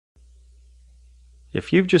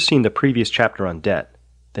If you've just seen the previous chapter on debt,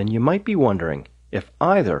 then you might be wondering if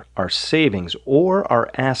either our savings or our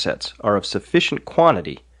assets are of sufficient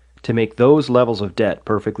quantity to make those levels of debt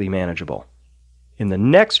perfectly manageable. In the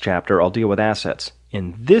next chapter, I'll deal with assets.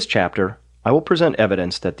 In this chapter, I will present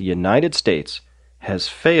evidence that the United States has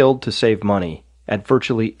failed to save money at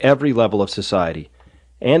virtually every level of society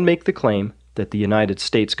and make the claim that the United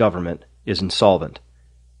States government is insolvent.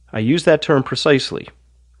 I use that term precisely.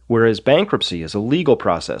 Whereas bankruptcy is a legal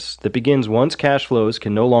process that begins once cash flows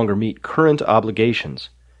can no longer meet current obligations,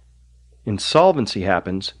 insolvency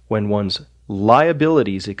happens when one's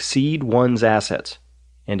liabilities exceed one's assets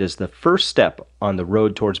and is the first step on the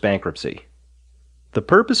road towards bankruptcy. The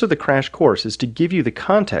purpose of the crash course is to give you the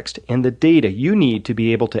context and the data you need to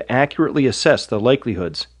be able to accurately assess the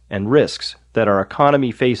likelihoods and risks that our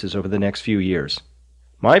economy faces over the next few years.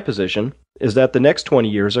 My position is that the next 20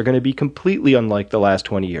 years are going to be completely unlike the last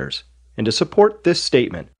 20 years. And to support this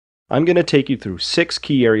statement, I'm going to take you through 6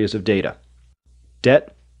 key areas of data: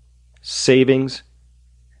 debt, savings,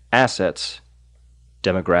 assets,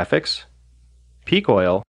 demographics, peak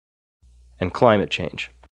oil, and climate change.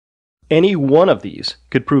 Any one of these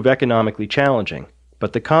could prove economically challenging,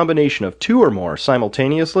 but the combination of 2 or more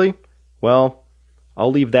simultaneously, well,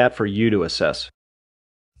 I'll leave that for you to assess.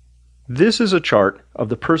 This is a chart of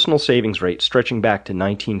the personal savings rate stretching back to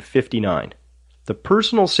 1959. The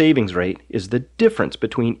personal savings rate is the difference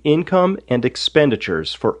between income and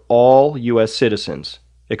expenditures for all U.S. citizens,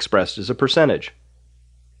 expressed as a percentage.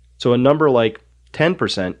 So a number like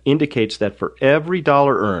 10% indicates that for every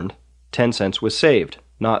dollar earned, 10 cents was saved,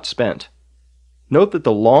 not spent. Note that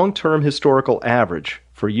the long-term historical average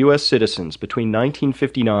for U.S. citizens between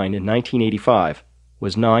 1959 and 1985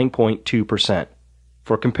 was 9.2%.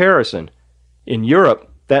 For comparison, in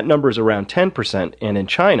Europe, that number is around 10%, and in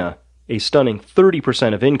China, a stunning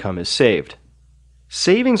 30% of income is saved.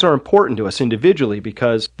 Savings are important to us individually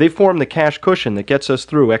because they form the cash cushion that gets us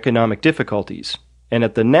through economic difficulties, and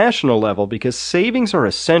at the national level because savings are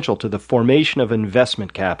essential to the formation of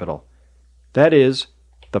investment capital. That is,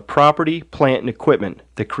 the property, plant, and equipment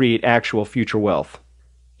that create actual future wealth.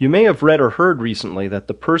 You may have read or heard recently that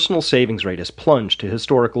the personal savings rate has plunged to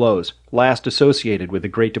historic lows, last associated with the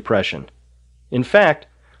Great Depression. In fact,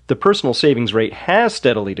 the personal savings rate has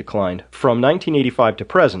steadily declined from 1985 to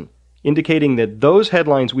present, indicating that those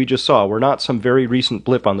headlines we just saw were not some very recent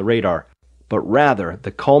blip on the radar, but rather the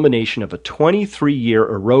culmination of a 23-year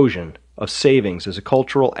erosion of savings as a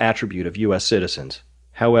cultural attribute of U.S. citizens.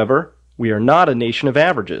 However, we are not a nation of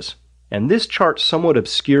averages, and this chart somewhat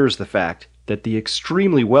obscures the fact that the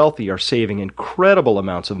extremely wealthy are saving incredible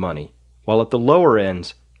amounts of money, while at the lower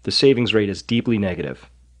ends, the savings rate is deeply negative.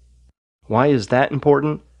 Why is that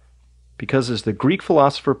important? Because as the Greek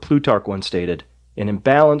philosopher Plutarch once stated, an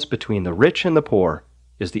imbalance between the rich and the poor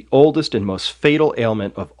is the oldest and most fatal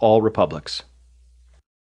ailment of all republics.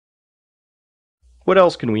 What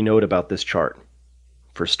else can we note about this chart?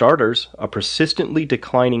 For starters, a persistently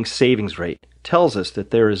declining savings rate tells us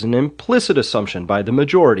that there is an implicit assumption by the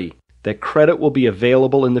majority that credit will be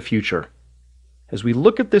available in the future. As we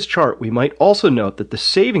look at this chart, we might also note that the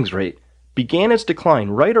savings rate began its decline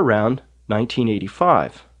right around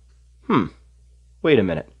 1985. Wait a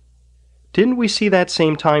minute. Didn't we see that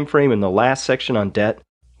same time frame in the last section on debt?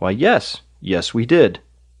 Why, yes, we did.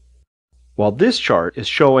 While this chart is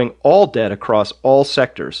showing all debt across all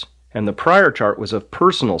sectors, and the prior chart was of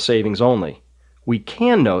personal savings only, we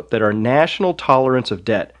can note that our national tolerance of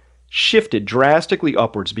debt shifted drastically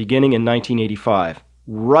upwards beginning in 1985,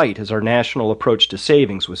 right as our national approach to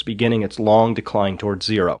savings was beginning its long decline towards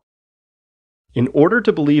zero. In order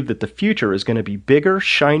to believe that the future is going to be bigger,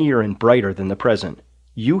 shinier, and brighter than the present,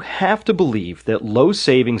 you have to believe that low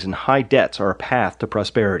savings and high debts are a path to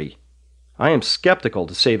prosperity. I am skeptical,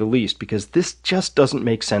 to say the least, because this just doesn't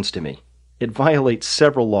make sense to me. It violates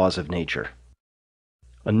several laws of nature.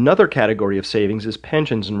 Another category of savings is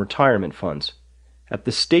pensions and retirement funds. At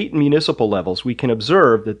the state and municipal levels, we can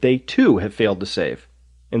observe that they too have failed to save,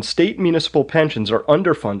 and state and municipal pensions are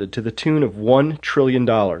underfunded to the tune of $1 trillion.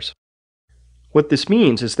 What this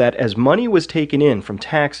means is that as money was taken in from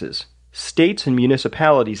taxes, states and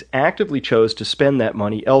municipalities actively chose to spend that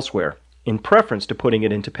money elsewhere, in preference to putting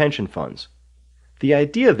it into pension funds. The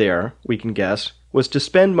idea there, we can guess, was to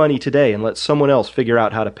spend money today and let someone else figure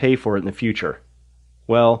out how to pay for it in the future.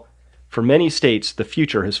 Well, for many states, the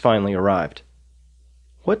future has finally arrived.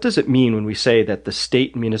 What does it mean when we say that the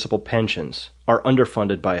state and municipal pensions are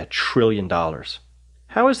underfunded by $1 trillion?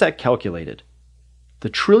 How is that calculated? The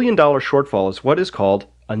 $1 trillion shortfall is what is called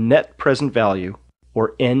a net present value,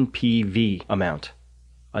 or NPV, amount.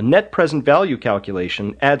 A net present value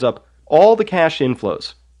calculation adds up all the cash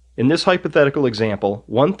inflows, in this hypothetical example,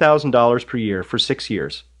 $1,000 per year for 6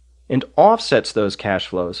 years, and offsets those cash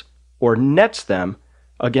flows, or nets them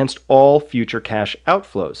against all future cash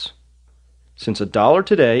outflows. Since a dollar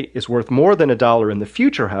today is worth more than a dollar in the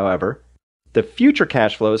future, however, the future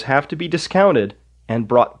cash flows have to be discounted and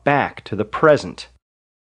brought back to the present.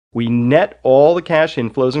 We net all the cash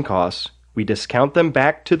inflows and costs, we discount them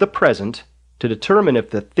back to the present to determine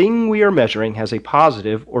if the thing we are measuring has a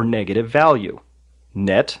positive or negative value.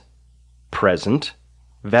 Net present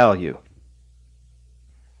value.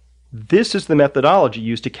 This is the methodology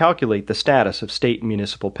used to calculate the status of state and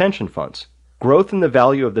municipal pension funds. Growth in the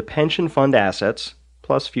value of the pension fund assets,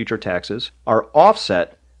 plus future taxes, are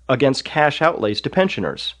offset against cash outlays to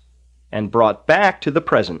pensioners and brought back to the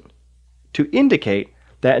present to indicate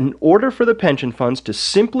that in order for the pension funds to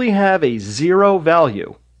simply have a zero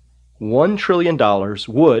value, $1 trillion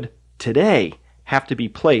would, today, have to be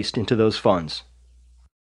placed into those funds.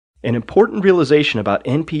 An important realization about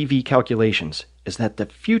NPV calculations is that the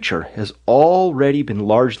future has already been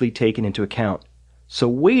largely taken into account, so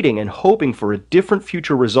waiting and hoping for a different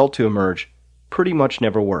future result to emerge pretty much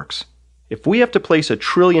never works. If we have to place $1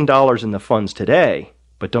 trillion in the funds today,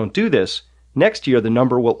 but don't do this, next year the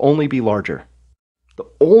number will only be larger. The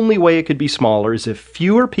only way it could be smaller is if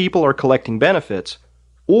fewer people are collecting benefits,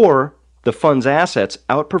 or the fund's assets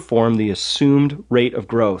outperform the assumed rate of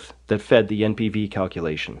growth that fed the NPV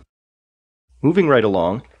calculation. Moving right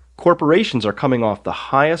along, corporations are coming off the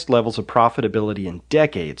highest levels of profitability in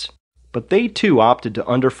decades, but they too opted to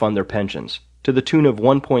underfund their pensions to the tune of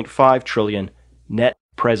 $1.5 trillion net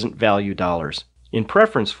present value dollars, in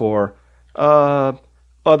preference for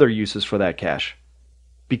other uses for that cash.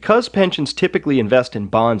 Because pensions typically invest in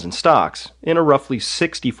bonds and stocks in a roughly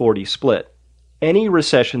 60-40 split, any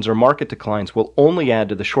recessions or market declines will only add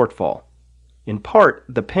to the shortfall. In part,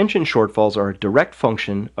 the pension shortfalls are a direct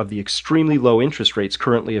function of the extremely low interest rates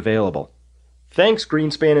currently available. Thanks,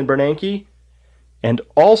 Greenspan and Bernanke! And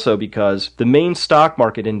also because the main stock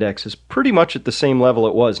market index is pretty much at the same level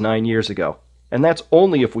it was 9 years ago, and that's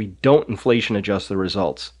only if we don't inflation adjust the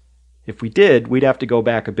results. If we did, we'd have to go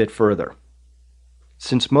back a bit further.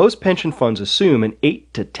 Since most pension funds assume an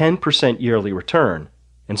 8 to 10% yearly return,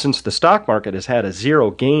 and since the stock market has had a zero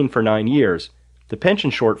gain for 9 years, the pension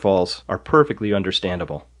shortfalls are perfectly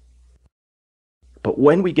understandable. But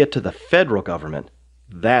when we get to the federal government,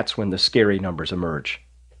 that's when the scary numbers emerge.